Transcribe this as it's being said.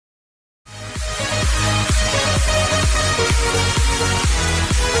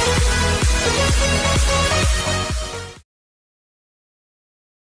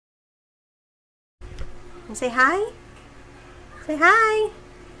And say hi. Say hi.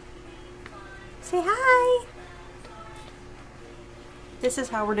 Say hi. This is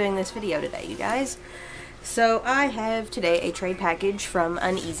how we're doing this video today, you guys. So I have today a trade package from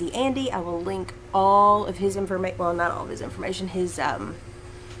Uneasy Andy. I will link all of his information, well, not all of his information, his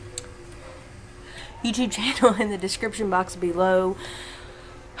YouTube channel in the description box below.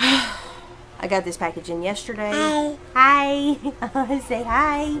 I got this package in yesterday. Hi. Hi. Say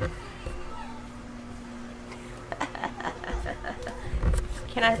hi.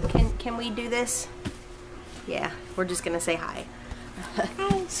 Can we do this? Yeah, we're just gonna say hi.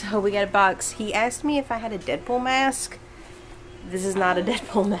 So we got a box. He asked me if I had a Deadpool mask. This is not a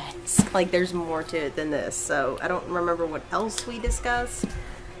Deadpool mask. Like, there's more to it than this. So I don't remember what else we discussed.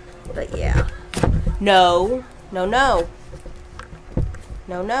 But yeah. No. No, no.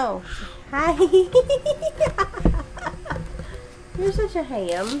 No, no. Hi. You're such a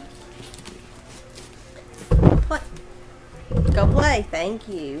ham. Play. Go play. Thank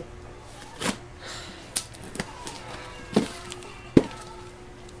you.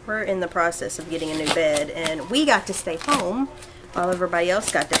 We're in the process of getting a new bed, and we got to stay home while everybody else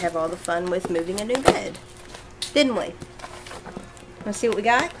got to have all the fun with moving a new bed. Didn't we? Let's see what we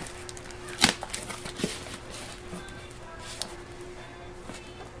got.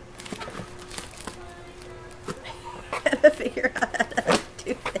 Gotta figure out how to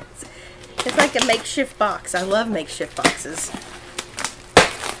do this. It's like a makeshift box. I love makeshift boxes.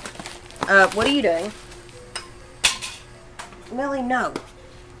 What are you doing? Millie, no.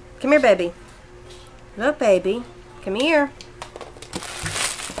 Come here, baby. Look, baby. Come here.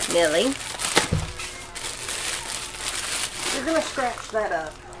 Millie. You're gonna scratch that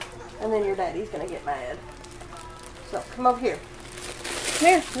up, and then your daddy's gonna get mad. So, come over here. Come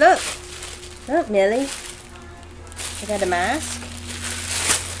here, look. Look, Millie. I got a mask.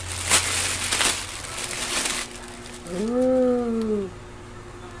 Ooh.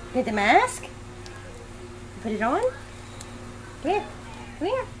 Get the mask? Put it on? Come here. Come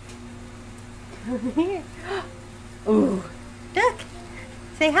here. Come here. Ooh. Look.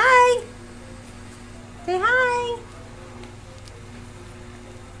 Say hi. Say hi.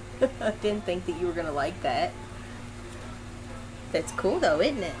 I didn't think that you were going to like that. That's cool though,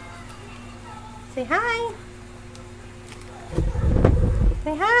 isn't it? Say hi.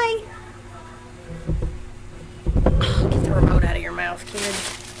 Say hi. Oh, get the remote out of your mouth, kid.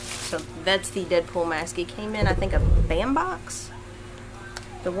 So that's the Deadpool mask. It came in, I think, a BAM box.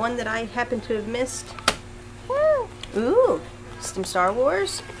 The one that I happen to have missed. Ooh, some Star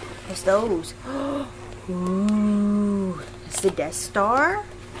Wars. What's those? Ooh, it's the Death Star.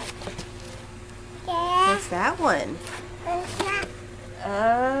 Yeah. What's that one?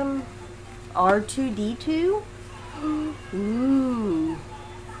 R2-D2. Ooh,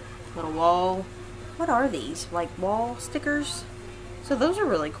 little wall. What are these? Like wall stickers? So those are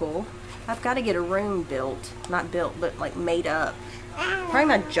really cool. I've got to get a room built. Not built, but like made up. Probably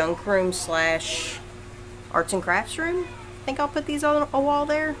my junk room slash arts and crafts room. I think I'll put these on a wall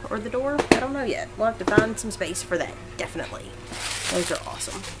there, or the door. I don't know yet. We'll have to find some space for that, definitely. Those are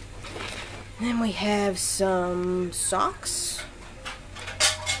awesome. And then we have some socks.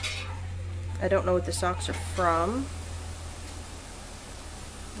 I don't know what the socks are from.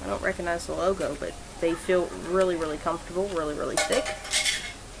 I don't recognize the logo, but they feel really, really comfortable, really, really thick.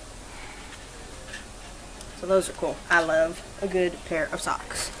 So those are cool. I love a good pair of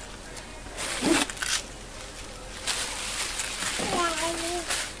socks.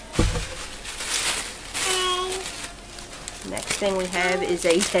 Next thing we have is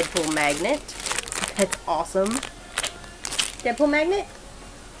a Deadpool magnet. That's awesome. Deadpool magnet?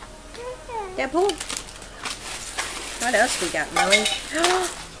 Deadpool? What else we got, Millie?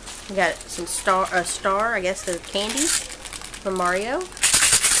 We got some star, I guess the candy from Mario.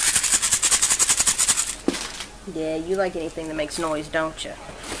 Yeah, you like anything that makes noise, don't you?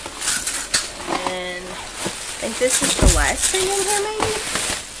 And I think this is the last thing in here, maybe?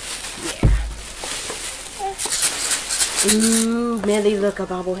 Yeah. Ooh, Millie, look, a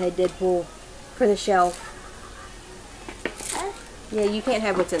bobblehead Deadpool for the shelf. Yeah, you can't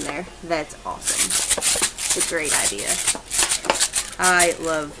have what's in there. That's awesome. It's a great idea. I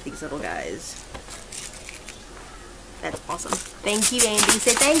love these little guys. That's awesome. Thank you, Andy.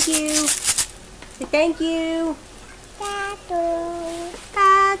 Say thank you. Say thank you. Dadu.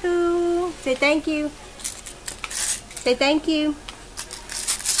 Dadu. Say thank you. Say thank you.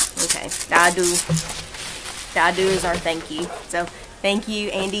 Okay. Dadu. Dadu is our thank you. So, thank you,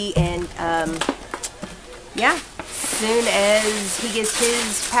 Andy. And, yeah. Soon as he gets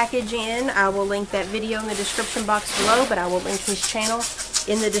his package in, I will link that video in the description box below, but I will link his channel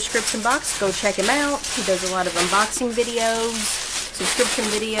in the description box. Go check him out. He does a lot of unboxing videos, subscription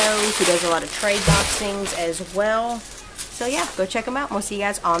videos. He does a lot of trade boxings as well. So yeah, go check him out. We'll see you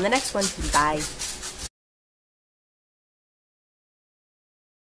guys on the next one. Bye.